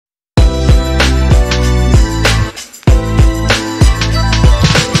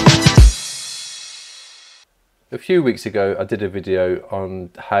A few weeks ago I did a video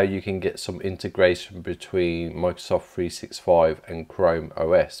on how you can get some integration between Microsoft 365 and Chrome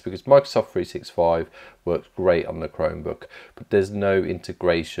OS, because Microsoft 365 works great on the Chromebook, but there's no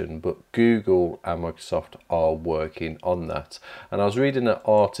integration. But Google and Microsoft are working on that. And I was reading an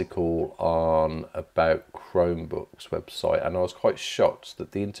article on about Chromebook's website, and I was quite shocked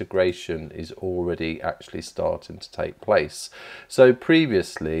that the integration is already actually starting to take place. So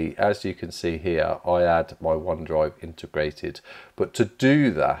previously, as you can see here, I had my OneDrive integrated, but to do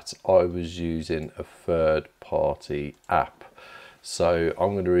that I was using a third-party app. So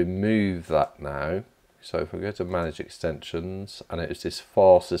I'm going to remove that now. So if I go to manage extensions, and it's this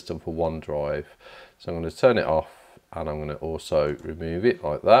file system for OneDrive, so I'm going to turn it off, and I'm going to also remove it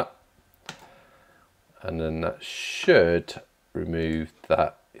like that, and then that should remove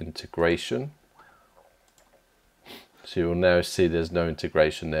that integration. So you'll now see there's no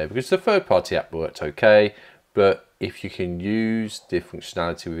integration there, because the third-party app worked okay, but if you can use the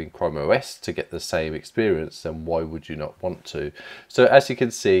functionality within ChromeOS to get the same experience, then why would you not want to? So as you can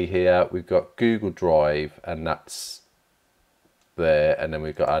see here, we've got Google Drive, and that's there, and then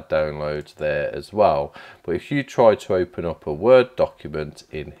we've got our downloads there as well. But if you try to open up a Word document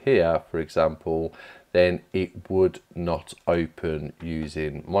in here, for example, then it would not open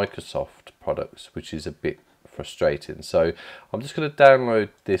using Microsoft products, which is a bit frustrating. So I'm just going to download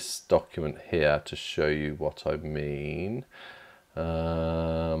this document here to show you what I mean.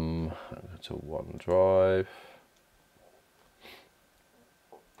 Go to OneDrive,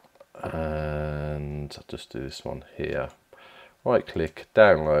 and I'll just do this one here. Right click,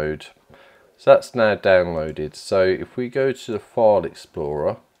 download. So that's now downloaded. So if we go to the File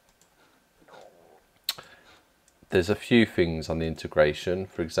Explorer, there's a few things on the integration.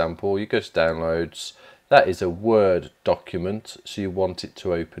 For example, you go to downloads. That is a Word document, so you want it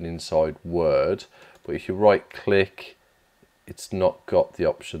to open inside Word. But if you right click, it's not got the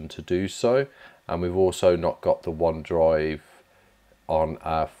option to do so. And we've also not got the OneDrive on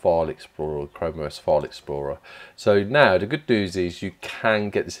our File Explorer, ChromeOS File Explorer. So now the good news is you can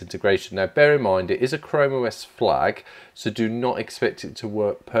get this integration. Now bear in mind, it is a ChromeOS flag, so do not expect it to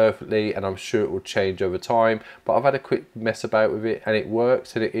work perfectly, and I'm sure it will change over time, but I've had a quick mess about with it and it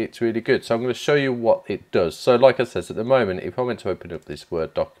works, and it's really good. So I'm going to show you what it does. So like I said, at the moment, if I went to open up this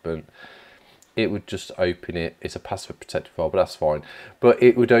Word document, it would just open it. It's a password protected file, but that's fine. But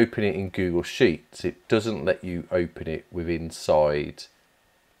it would open it in Google Sheets. It doesn't let you open it with inside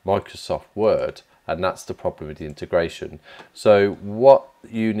Microsoft Word, and that's the problem with the integration. So what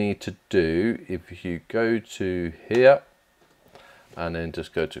you need to do, if you go to here and then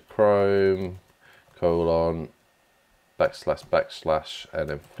just go to Chrome // and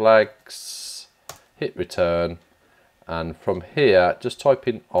then flags, hit return, and from here just type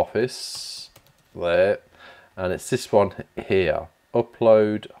in Office there, and it's this one here,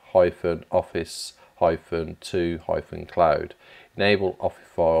 upload -office -to -cloud, enable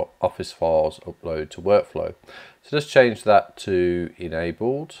office files upload to workflow. So just change that to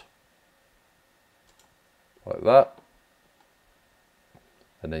enabled like that,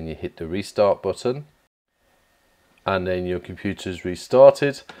 and then you hit the restart button, and then your computer's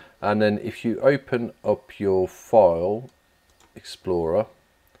restarted. And then if you open up your File Explorer,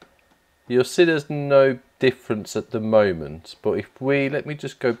 you'll see there's no difference at the moment. But if let me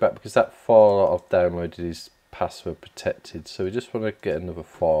just go back, because that file I've downloaded is password protected, so we just want to get another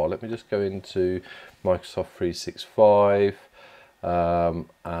file. Let me just go into Microsoft 365,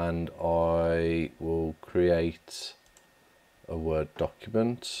 and I will create a Word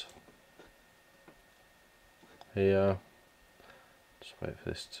document here. Just wait for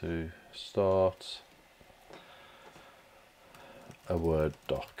this to start. A Word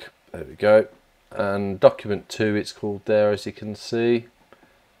doc. There we go. And document 2 it's called there, as you can see.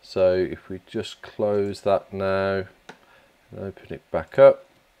 So if we just close that now and open it back up,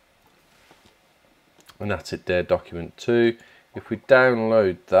 and that's it there, document 2. If we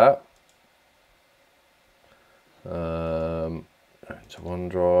download that into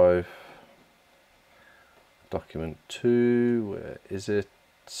OneDrive, document 2, where is it?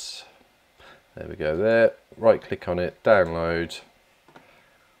 There we go there. Right click on it, download.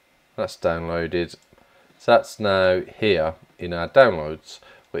 That's downloaded. So that's now here in our downloads.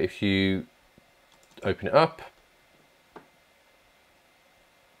 But if you open it up,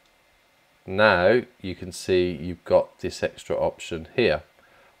 now you can see you've got this extra option here.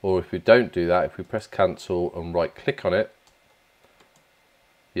 Or if we don't do that, if we press cancel and right click on it,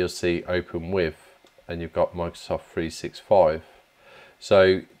 you'll see open with, and you've got Microsoft 365.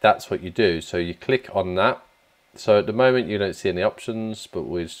 So that's what you do. So you click on that. So at the moment you don't see any options, but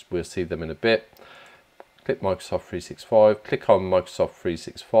we'll see them in a bit. click Microsoft 365, click on Microsoft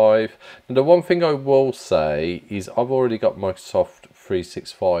 365. And the one thing I will say is I've already got Microsoft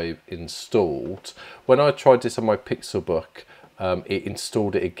 365 installed. When I tried this on my Pixelbook, it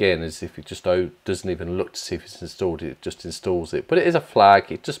installed it again as if it just doesn't even look to see if it's installed it, just installs it. But it is a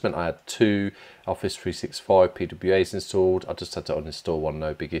flag. It just meant I had 2 Office 365 PWAs installed. I just had to uninstall one,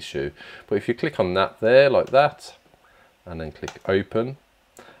 no big issue. But if you click on that there like that, and then click open,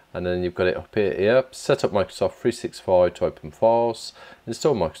 and then you've got it up here, set up Microsoft 365 to open files,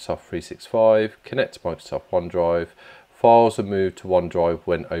 install Microsoft 365, connect to Microsoft OneDrive. Files are moved to OneDrive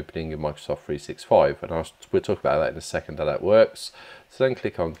when opening in Microsoft 365, and we'll talk about that in a second, how that works. So then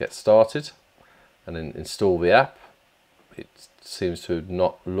click on Get Started, and then install the app. It seems to have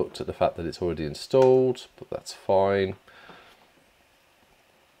not looked at the fact that it's already installed, but that's fine.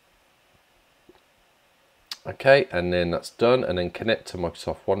 Okay, and then that's done, and then connect to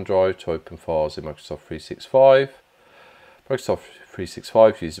Microsoft OneDrive to open files in Microsoft 365. Microsoft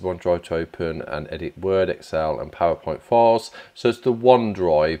 365 uses OneDrive to open and edit Word, Excel and PowerPoint files. So it's the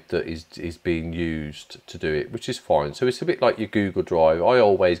OneDrive that is being used to do it, which is fine. So it's a bit like your Google Drive. I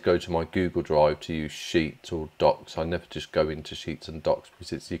always go to my Google Drive to use Sheets or Docs. I never just go into Sheets and Docs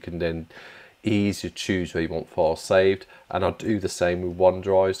because you can then easier choose where you want files saved, and I'll do the same with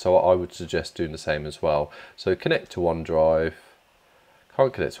OneDrive, so I would suggest doing the same as well. So connect to OneDrive.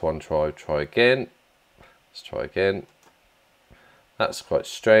 Can't connect to OneDrive, try again. Let's try again. That's quite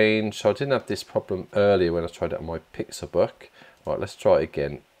strange. So I didn't have this problem earlier when I tried it on my Pixelbook. Right, let's try it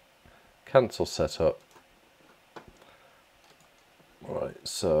again. Cancel setup. Right,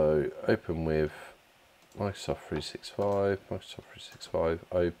 so open with Microsoft 365, Microsoft 365,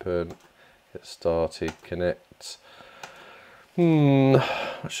 open, get started, connect.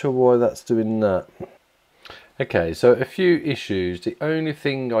 Not sure why that's doing that. Okay, so a few issues. The only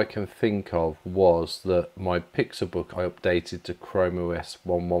thing I can think of was that my Pixelbook I updated to ChromeOS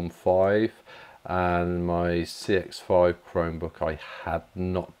 1.15 and my CX5 Chromebook I had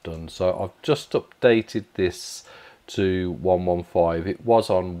not done. So I've just updated this to 1.15. It was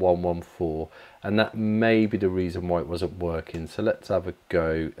on 1.14 and that may be the reason why it wasn't working. So let's have a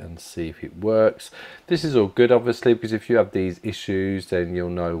go and see if it works. This is all good obviously, because if you have these issues then you'll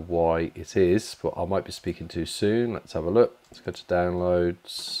know why it is, but I might be speaking too soon. Let's have a look. Let's go to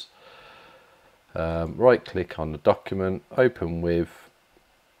downloads, right click on the document, open with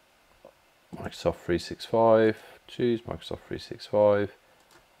Microsoft 365, choose Microsoft 365,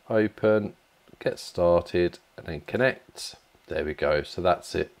 open, get started and then connect. There we go. So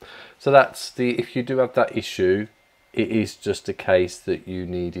that's it. So that's the, if you do have that issue, it is just a case that you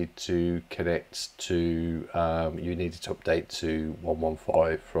needed to connect to, you needed to update to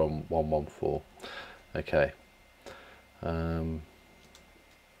 1.15 from 1.14. Okay. There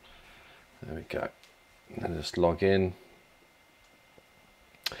we go. And just log in.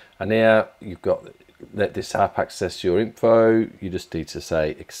 And here you've got, let this app access your info. You just need to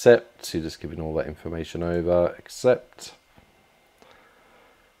say accept. So you're just giving all that information over, accept.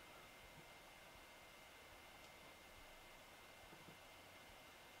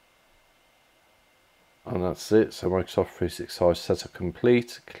 And that's it. So Microsoft 365 setup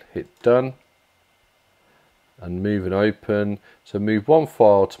complete. Hit done. And move and open. So move one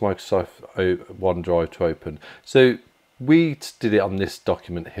file to Microsoft OneDrive to open. So we did it on this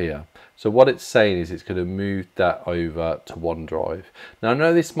document here. So what it's saying is it's going to move that over to OneDrive. Now I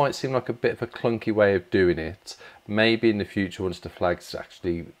know this might seem like a bit of a clunky way of doing it. Maybe in the future once the flag's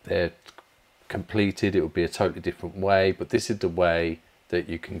actually they're completed it will be a totally different way, but this is the way that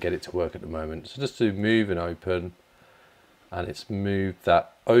you can get it to work at the moment. So just do move and open, and it's moved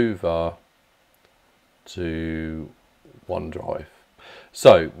that over to OneDrive.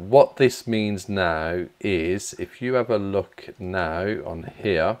 So what this means now is if you have a look now on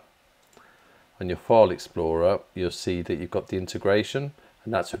here on your File Explorer, you'll see that you've got the integration,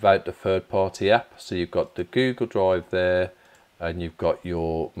 and that's without the third-party app. So you've got the Google Drive there and you've got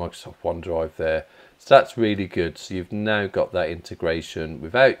your Microsoft OneDrive there. So that's really good. So you've now got that integration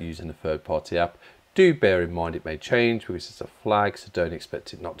without using the third-party app. Do bear in mind it may change because it's a flag, so don't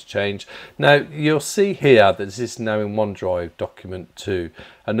expect it not to change. Now you'll see here that this is now in OneDrive document 2,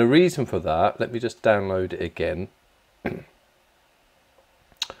 and the reason for that, let me just download it again. Let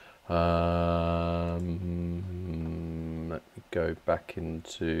me go back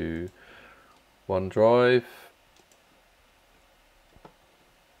into OneDrive.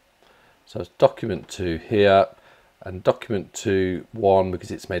 So it's document 2 here, and document 2 1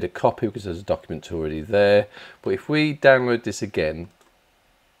 because it's made a copy because there's a document 2 already there. But if we download this again,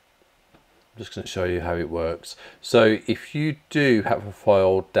 I'm just going to show you how it works. So if you do have a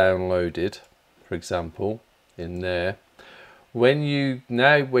file downloaded for example, in there. When you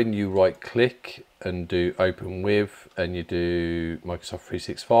right click and do open with and you do Microsoft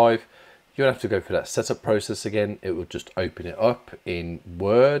 365, you don't have to go through that setup process again. It will just open it up in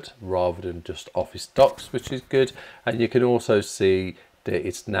Word rather than just Office Docs, which is good. And you can also see that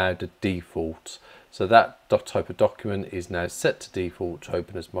it's now the default. So that type of document is now set to default to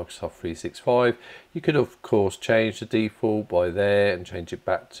open as Microsoft 365. You could of course change the default by there and change it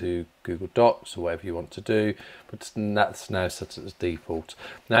back to Google Docs or whatever you want to do, but that's now set as default.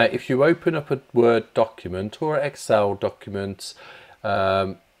 Now if you open up a Word document or Excel document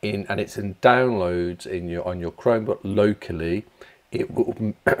and it's in downloads on your Chromebook locally, it will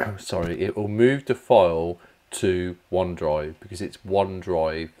it will move the file to OneDrive, because it's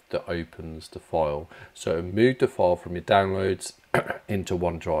OneDrive that opens the file. So move the file from your downloads into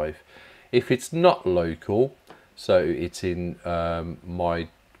OneDrive. If it's not local, so it's in my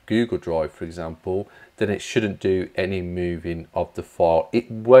Google Drive, for example, then it shouldn't do any moving of the file. It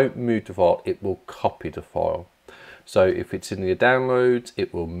won't move the file, it will copy the file. So if it's in your downloads,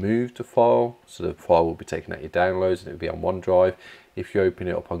 it will move the file. So the file will be taken out your downloads and it will be on OneDrive. If you open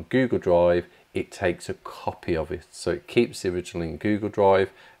it up on Google Drive, it takes a copy of it. So it keeps the original in Google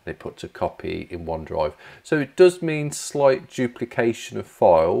Drive and it puts a copy in OneDrive. So it does mean slight duplication of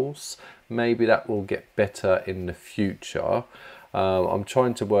files. Maybe that will get better in the future. I'm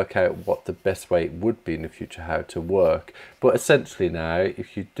trying to work out what the best way it would be in the future, how to work. But essentially now,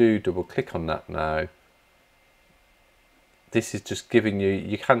 if you do double click on that now, this is just giving you,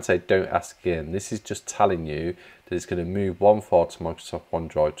 you can say don't ask again. This is just telling you that it's going to move one file to Microsoft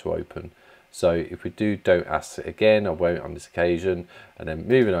OneDrive to open. So if we do don't ask it again, I won't on this occasion, and then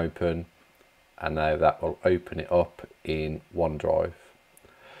move and open, and now that will open it up in OneDrive.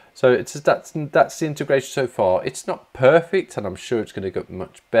 So that's the integration so far. It's not perfect, and I'm sure it's going to get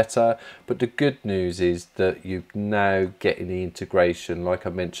much better, but the good news is that you're now getting the integration, like I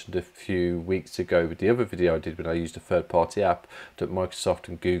mentioned a few weeks ago with the other video I did when I used a third-party app, that Microsoft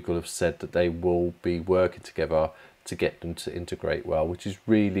and Google have said that they will be working together to get them to integrate well, which is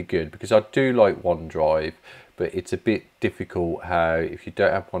really good, because I do like OneDrive, but it's a bit difficult how if you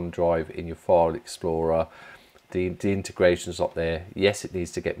don't have OneDrive in your File Explorer, the integration's not there. Yes, it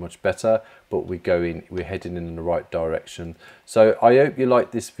needs to get much better, but we're heading in the right direction. So I hope you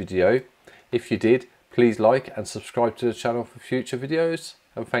liked this video. If you did, please like and subscribe to the channel for future videos,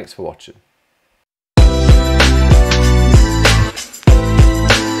 and thanks for watching.